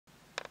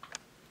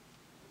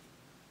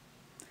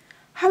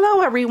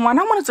Hello everyone,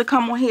 I wanted to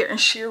come on here and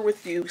share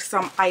with you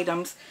some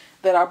items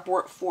that I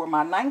bought for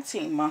my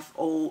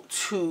 19-month-old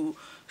to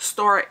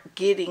start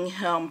getting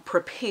him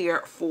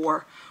prepared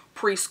for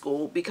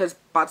preschool, because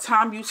by the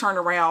time you turn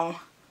around,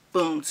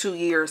 boom, 2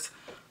 years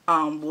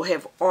will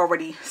have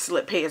already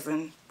slipped past,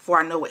 and before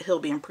I know it, he'll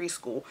be in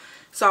preschool.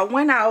 So I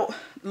went out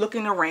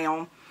looking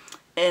around,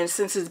 and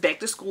since it's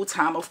back to school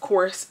time, of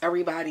course,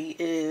 everybody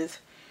is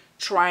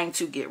trying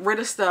to get rid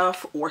of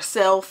stuff or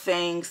sell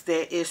things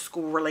that is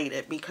school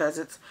related because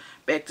it's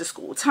back to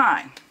school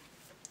time.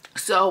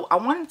 So I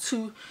wanted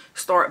to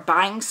start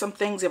buying some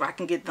things if I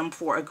can get them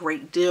for a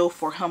great deal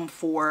for him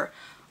for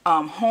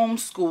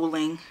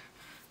homeschooling,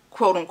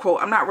 quote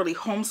unquote. I'm not really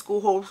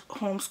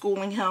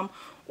homeschooling him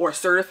or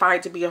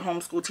certified to be a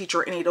homeschool teacher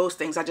or any of those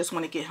things. I just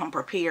want to get him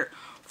prepared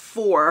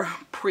for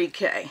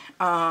pre-K.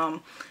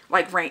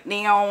 Like right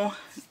now,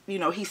 you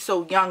know, he's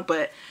so young,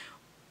 but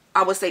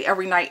I would say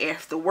every night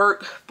after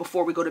work,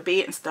 before we go to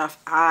bed and stuff,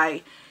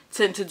 I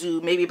tend to do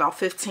maybe about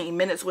 15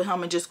 minutes with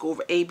him and just go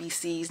over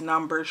ABCs,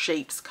 numbers,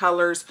 shapes,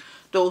 colors,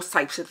 those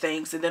types of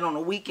things. And then on the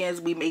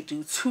weekends, we may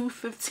do 2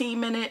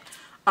 15-minute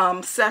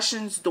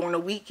sessions during the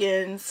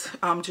weekends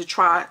to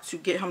try to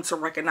get him to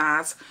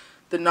recognize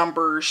the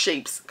numbers,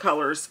 shapes,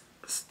 colors,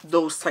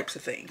 those types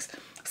of things.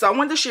 So I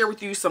wanted to share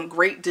with you some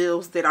great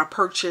deals that I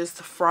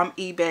purchased from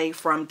eBay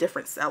from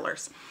different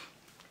sellers.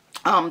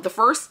 The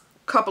first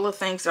couple of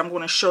things I'm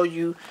going to show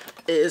you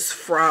is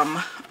from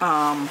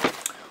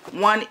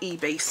one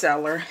eBay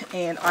seller,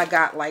 and I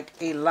got like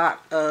a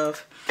lot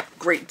of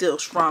great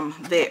deals from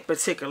that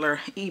particular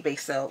eBay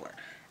seller.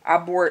 I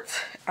bought,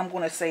 I'm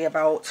going to say,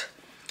 about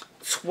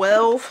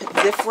 12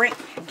 different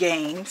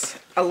games,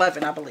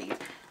 11 I believe,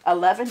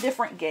 11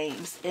 different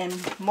games,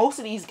 and most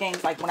of these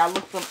games, like when I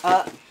looked them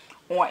up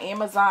on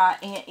Amazon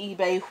and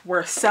eBay,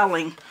 were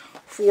selling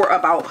for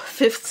about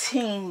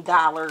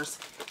 $15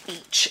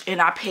 each,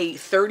 and I paid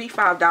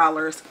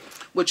 $35,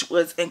 which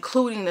was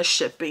including the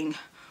shipping,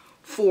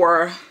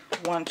 for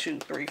 1 2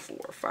 3 4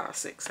 5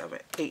 6 7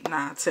 8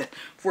 9 10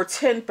 for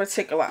 10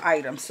 particular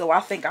items. So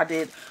I think I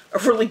did a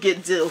really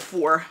good deal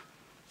for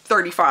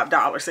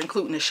 $35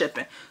 including the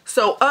shipping.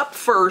 So up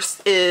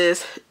first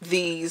is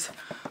these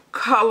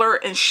color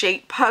and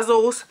shape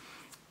puzzles.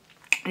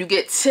 You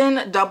get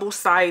 10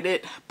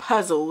 double-sided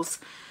puzzles,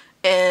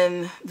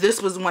 and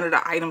this was one of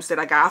the items that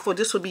I got. I thought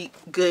this would be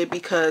good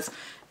because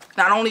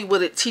not only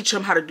would it teach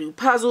him how to do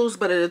puzzles,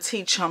 but it'll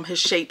teach him his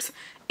shapes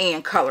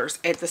and colors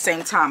at the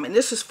same time. And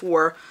this is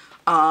for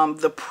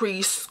the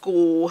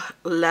preschool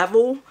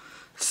level.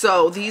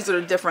 So these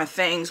are the different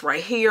things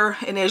right here.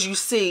 And as you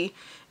see,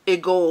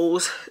 it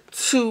goes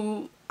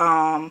to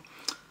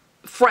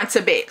front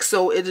to back.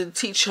 So it'll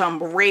teach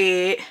him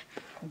red,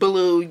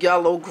 blue,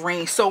 yellow,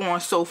 green, so on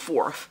and so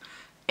forth,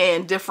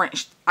 and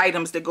different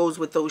items that goes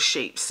with those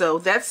shapes. So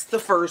that's the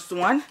first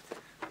one.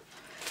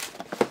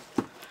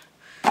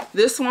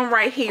 This one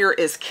right here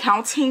is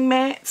counting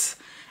mats,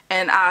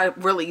 and I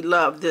really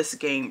love this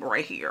game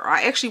right here.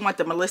 I actually want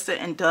the Melissa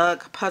and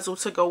Doug puzzle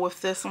to go with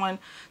this one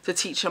to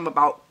teach him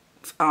about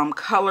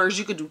colors.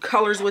 You could do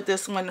colors with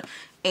this one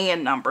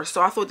and numbers.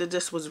 So I thought that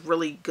this was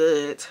really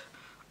good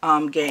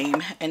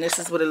game, and this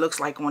is what it looks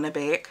like on the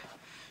back.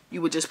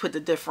 You would just put the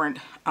different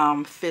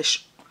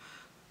fish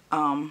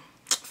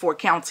for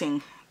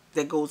counting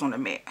that goes on the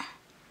mat.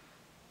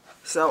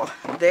 So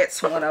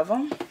that's one of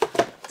them.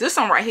 This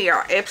one right here,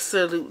 I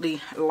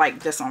absolutely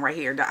like this one right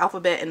here. The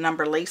alphabet and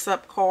number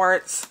lace-up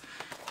cards.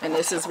 And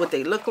this is what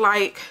they look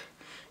like.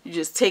 You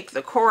just take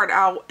the card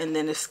out, and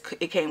then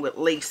it came with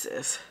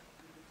laces.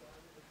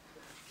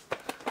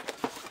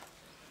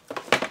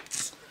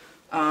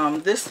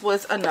 This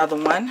was another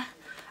one.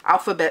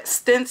 Alphabet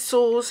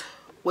stencils,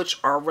 which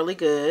are really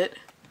good.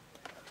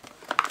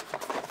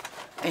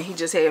 And he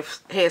just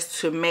has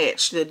to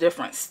match the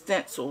different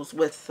stencils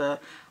with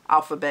the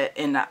alphabet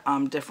and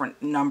the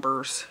different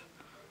numbers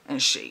and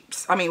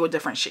shapes. I mean, with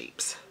different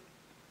shapes.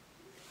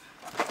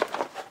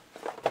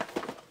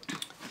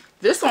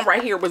 This one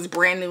right here was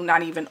brand new,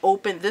 not even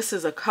open. This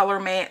is a color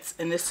mats,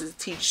 and this is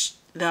teach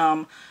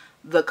them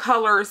the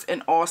colors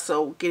and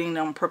also getting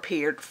them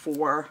prepared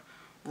for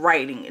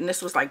writing. And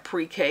this was like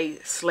pre-K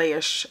 /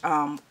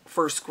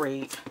 first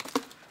grade.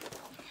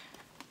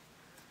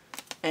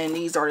 And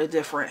these are the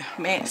different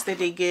mats that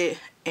they get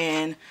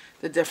and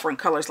the different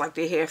colors. Like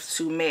they have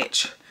to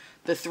match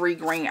the 3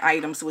 green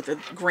items with a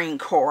green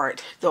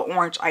card, the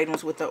orange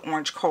items with the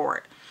orange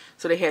card.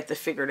 So they had to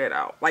figure that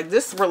out. Like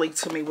this really,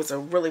 to me, was a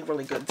really,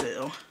 really good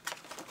deal.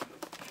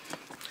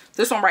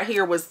 This one right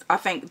here was, I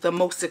think, the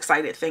most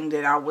excited thing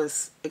that I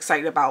was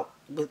excited about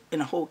in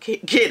the whole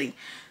kitty.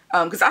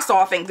 Because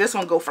I think this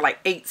one go for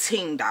like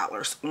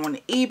 $18 on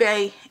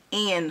eBay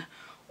and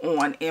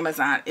on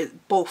Amazon,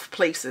 both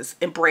places,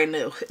 and brand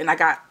new. And I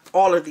got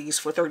all of these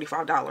for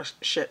 $35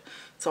 ship.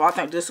 So I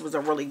think this was a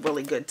really,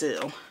 really good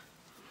deal.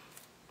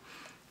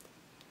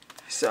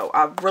 So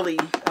I really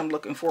am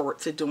looking forward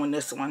to doing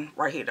this one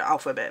right here, the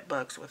alphabet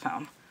bugs with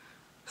him.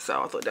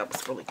 So I thought that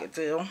was a really good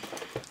deal.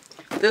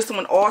 This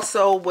one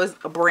also was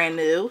a brand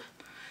new.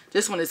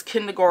 This one is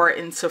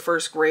kindergarten to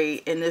first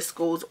grade, and this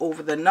goes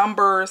over the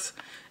numbers,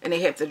 and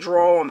they have to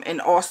draw them.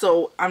 And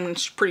also, I'm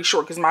pretty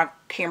sure because my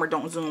camera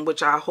don't zoom,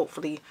 which I'll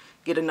hopefully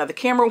get another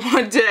camera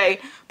one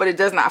day, but it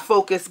does not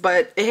focus.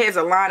 But it has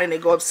a line, and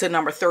it goes up to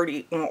number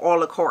 30 on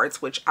all the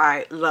cards, which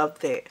I love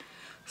that.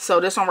 So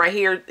this one right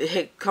here,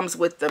 it comes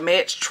with the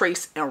match,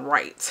 trace, and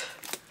write.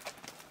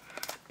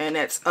 And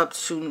that's up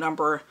to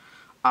number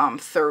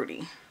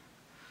 30.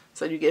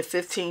 So you get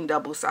 15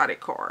 double-sided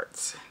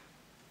cards.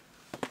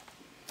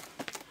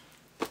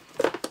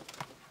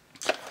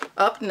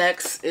 Up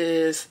next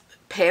is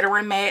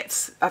pattern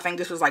mats. I think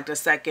this was like the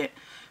second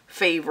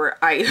favorite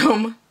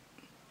item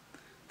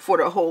for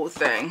the whole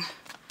thing.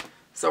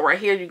 So right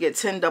here you get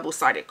 10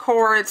 double-sided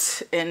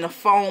cards and the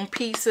foam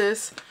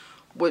pieces,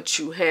 which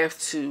you have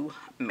to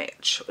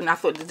match. And I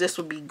thought that this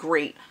would be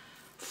great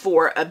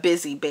for a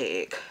busy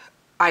bag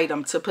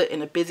item to put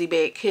in a busy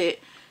bag kit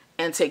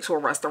and take to a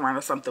restaurant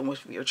or something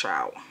with your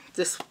child.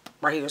 This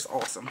right here is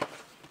awesome.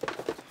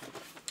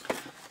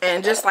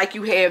 And just like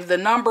you have the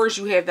numbers,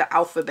 you have the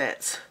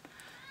alphabets.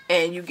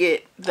 And you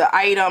get the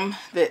item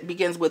that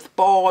begins with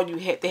ball.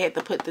 They had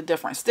to put the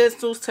different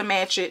stencils to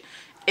match it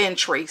and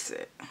trace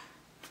it.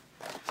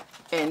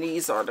 And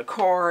these are the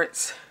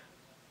cards.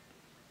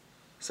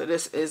 So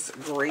this is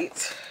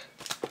great.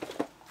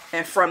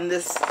 And from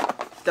this,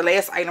 the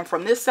last item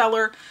from this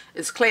seller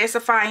is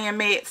classifying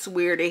mats,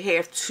 where they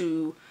have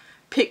to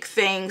pick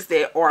things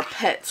that are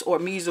pets or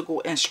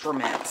musical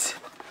instruments.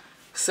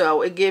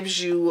 So it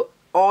gives you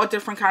all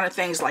different kind of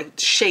things like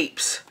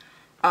shapes,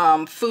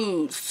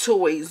 foods,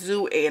 toys,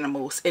 zoo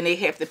animals, and they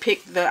have to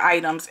pick the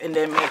items and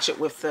then match it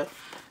with the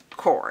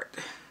card.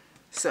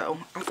 So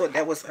I thought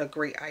that was a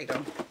great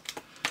item.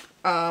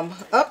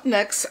 Up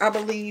next, I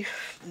believe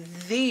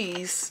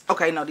these,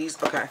 okay, no,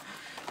 these, okay.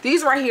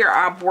 These right here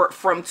I bought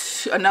from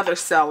another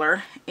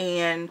seller,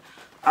 and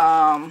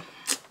I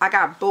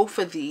got both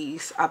of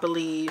these, I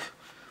believe,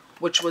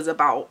 which was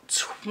about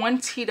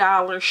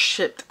 $20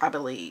 shipped, I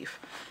believe.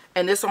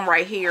 And this one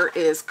right here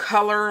is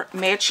color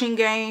matching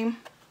game.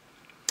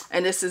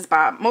 And this is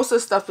by, most of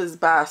the stuff is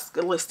by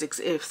Scholastics,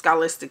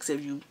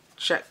 if you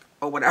check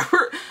or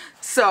whatever.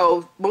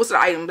 So most of the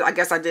items, I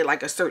guess I did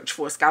like a search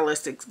for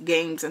Scholastics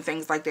games and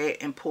things like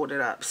that and pulled it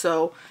up.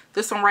 So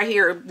this one right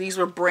here, these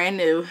were brand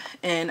new.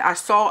 And I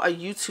saw a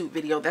YouTube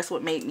video. That's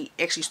what made me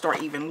actually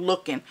start even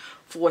looking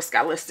for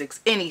Scholastics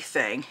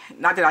anything.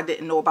 Not that I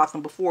didn't know about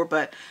them before,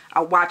 but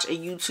I watch a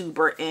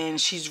YouTuber and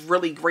she's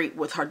really great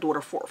with her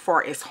daughter for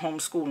far as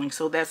homeschooling.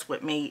 So that's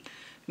what made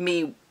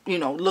me, you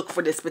know, look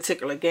for this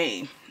particular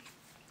game.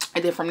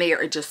 And then from there,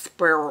 it just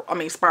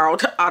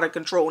spiraled out of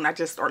control, and I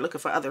just started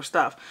looking for other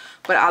stuff.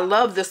 But I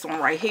love this one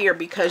right here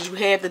because you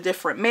have the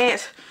different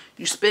mats.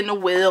 You spin the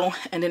wheel,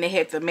 and then they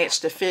have to match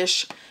the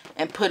fish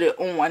and put it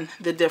on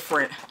the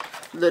different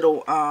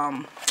little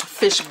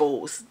fish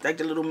bowls. Like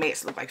the little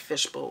mats look like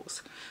fish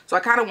bowls. So I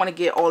kind of want to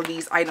get all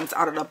these items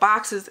out of the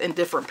boxes in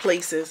different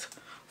places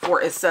for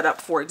a setup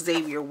for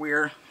Xavier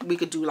where we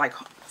could do like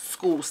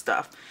school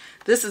stuff.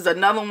 This is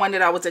another one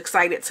that I was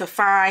excited to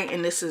find,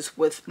 and this is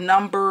with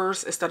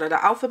numbers instead of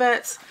the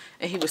alphabets.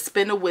 And he would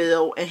spin the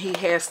wheel, and he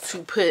has to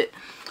put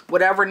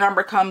whatever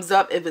number comes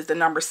up. If it's the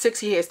number 6,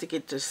 he has to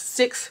get the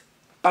 6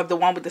 of the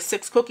one with the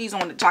 6 cookies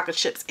on, the chocolate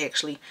chips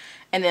actually,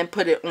 and then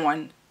put it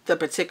on the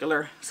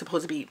particular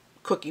supposed to be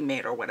cookie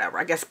mat or whatever.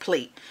 I guess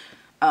plate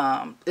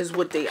is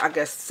what they, I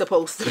guess,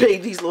 supposed to be.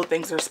 These little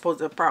things are supposed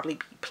to probably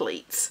be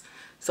plates.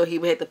 So he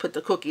would have to put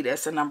the cookie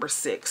that's a number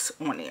 6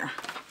 on there.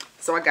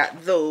 So I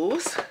got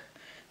those.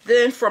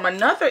 Then from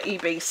another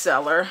eBay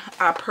seller,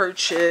 I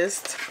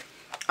purchased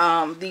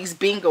these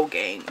bingo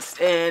games.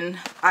 And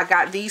I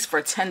got these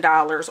for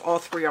 $10. All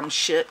 3 of them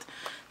shipped.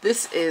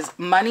 This is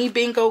Money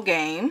Bingo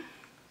Game.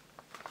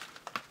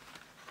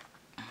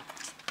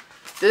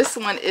 This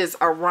one is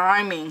a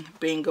rhyming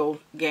bingo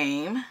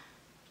game.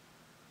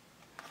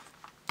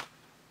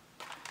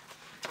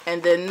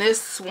 And then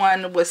this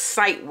one was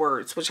sight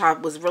words, which I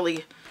was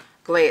really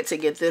glad to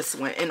get this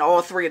one. And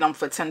all 3 of them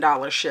for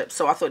 $10 shipped.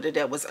 So I thought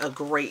that was a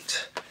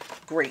great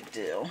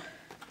deal.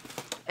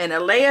 And the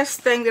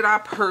last thing that I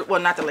purchased, well,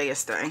 not the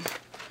last thing.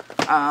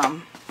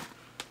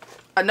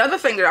 Another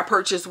thing that I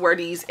purchased were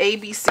these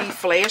ABC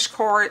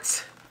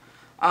flashcards.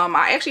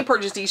 I actually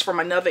purchased these from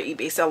another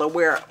eBay seller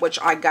which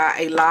I got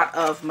a lot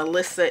of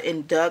Melissa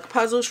and Doug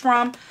puzzles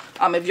from.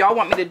 If y'all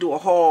want me to do a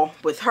haul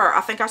with her, I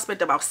think I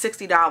spent about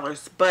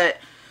 $60. But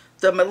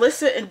the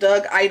Melissa and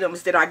Doug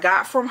items that I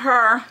got from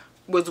her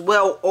was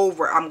well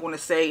over, I'm going to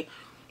say,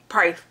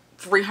 probably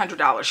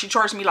 $300. She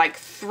charged me like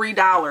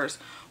 $3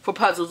 for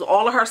puzzles.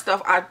 All of her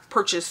stuff I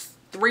purchased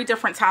 3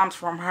 different times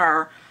from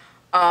her.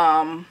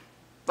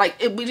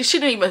 She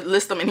didn't even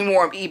list them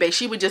anymore on eBay.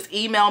 She would just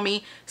email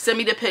me, send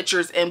me the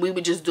pictures, and we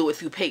would just do it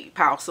through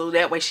PayPal. So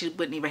that way she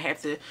wouldn't even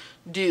have to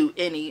do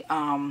any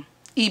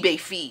eBay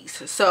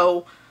fees.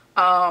 So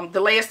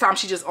the last time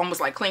she just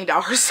almost like cleaned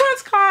out her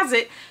son's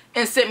closet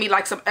and sent me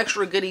like some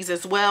extra goodies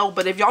as well.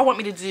 But if y'all want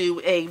me to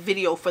do a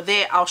video for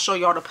that, I'll show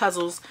y'all the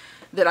puzzles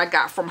that I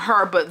got from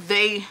her. But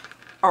they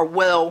are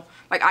well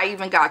Like I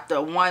even got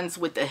the ones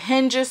with the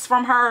hinges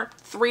from her,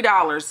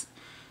 $3.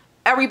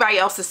 Everybody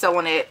else is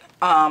selling it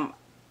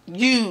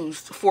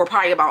used for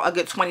probably about a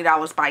good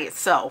 $20 by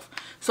itself.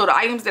 So the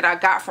items that I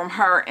got from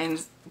her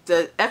and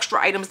the extra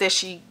items that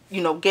she,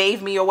 you know,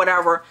 gave me or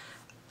whatever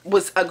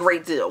was a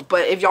great deal.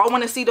 But if y'all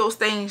want to see those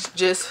things,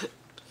 just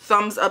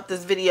thumbs up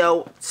this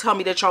video. Tell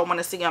me that y'all want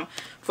to see them,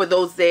 for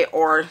those that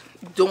are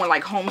doing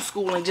like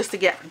homeschooling, just to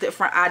get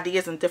different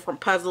ideas and different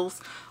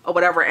puzzles or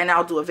whatever, and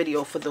I'll do a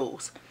video for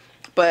those.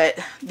 But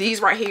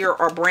these right here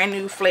are brand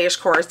new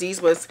flashcards.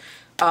 These was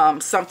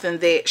something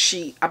that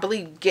she, I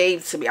believe,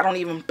 gave to me. I don't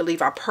even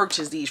believe I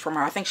purchased these from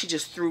her. I think she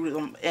just threw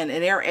them in,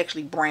 and they're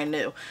actually brand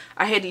new.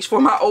 I had these for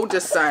my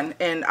oldest son,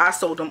 and I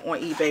sold them on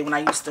eBay when I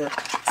used to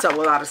sell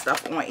a lot of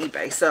stuff on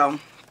eBay. So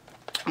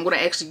I'm going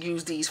to actually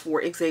use these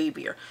for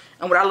Xavier.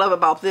 And what I love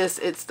about this,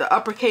 it's the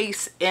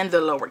uppercase and the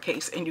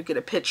lowercase, and you get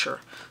a picture.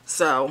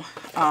 So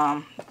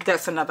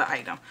that's another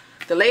item.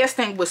 The last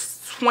thing was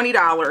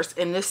 $20,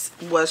 and this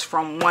was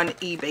from one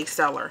eBay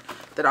seller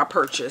that I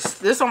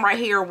purchased. This one right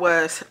here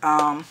was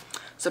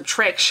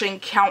subtraction,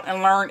 count,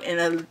 and learn.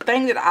 And the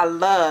thing that I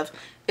love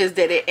is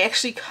that it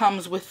actually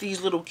comes with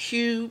these little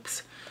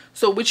cubes.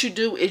 So what you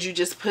do is you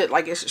just put,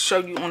 like it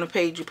showed you on the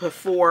page, you put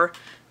 4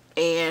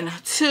 and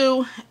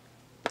 2.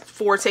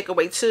 4 take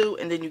away 2,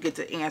 and then you get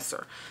the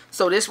answer.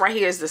 So this right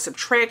here is the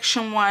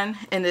subtraction one,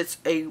 and it's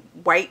a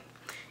white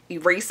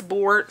erase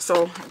board.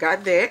 So I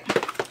got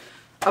that.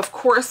 Of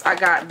course, I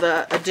got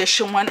the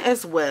addition one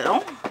as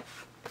well.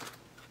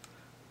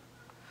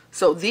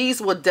 So these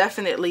will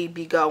definitely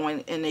be going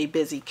in a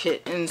busy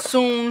kit, and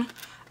soon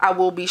I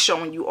will be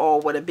showing you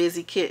all what a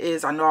busy kit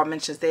is. I know I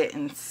mentioned that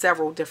in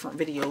several different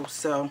videos,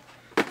 so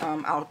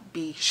I'll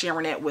be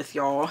sharing that with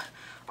y'all.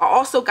 I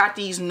also got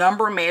these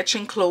number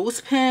matching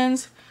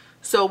clothespins.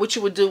 So what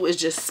you would do is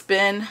just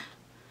spin,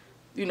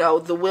 you know,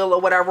 the wheel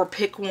or whatever,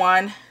 pick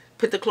one,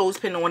 put the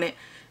clothespin on it,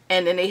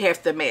 and then they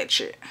have to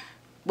match it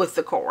with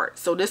the card.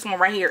 So this one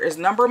right here is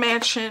number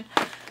matching,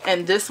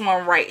 and this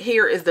one right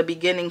here is the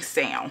beginning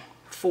sound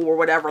for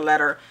whatever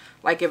letter.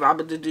 Like if I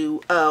were to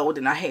do O,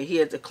 then he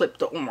had to clip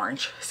the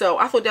orange. So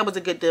I thought that was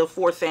a good deal.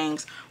 4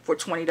 things for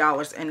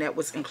 $20, and that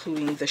was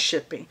including the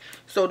shipping.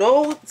 So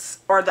those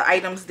are the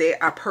items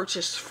that I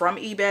purchased from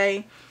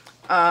eBay.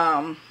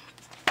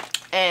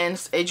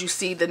 And as you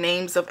see, the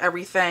names of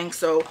everything.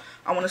 So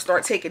I want to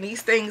start taking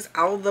these things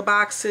out of the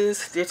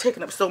boxes. They're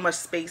taking up so much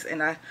space in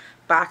the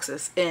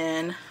boxes,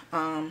 and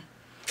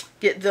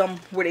get them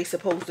where they're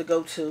supposed to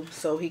go to,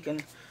 so I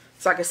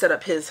can set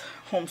up his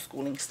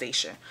homeschooling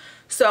station.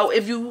 So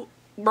if you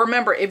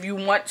remember, if you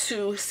want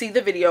to see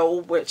the video,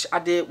 which I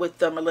did with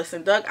the Melissa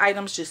and Doug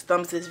items, just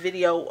thumbs this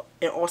video,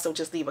 and also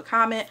just leave a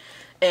comment,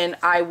 and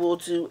I will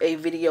do a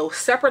video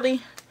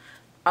separately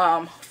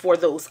for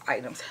those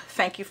items.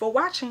 Thank you for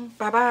watching.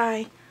 Bye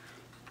bye.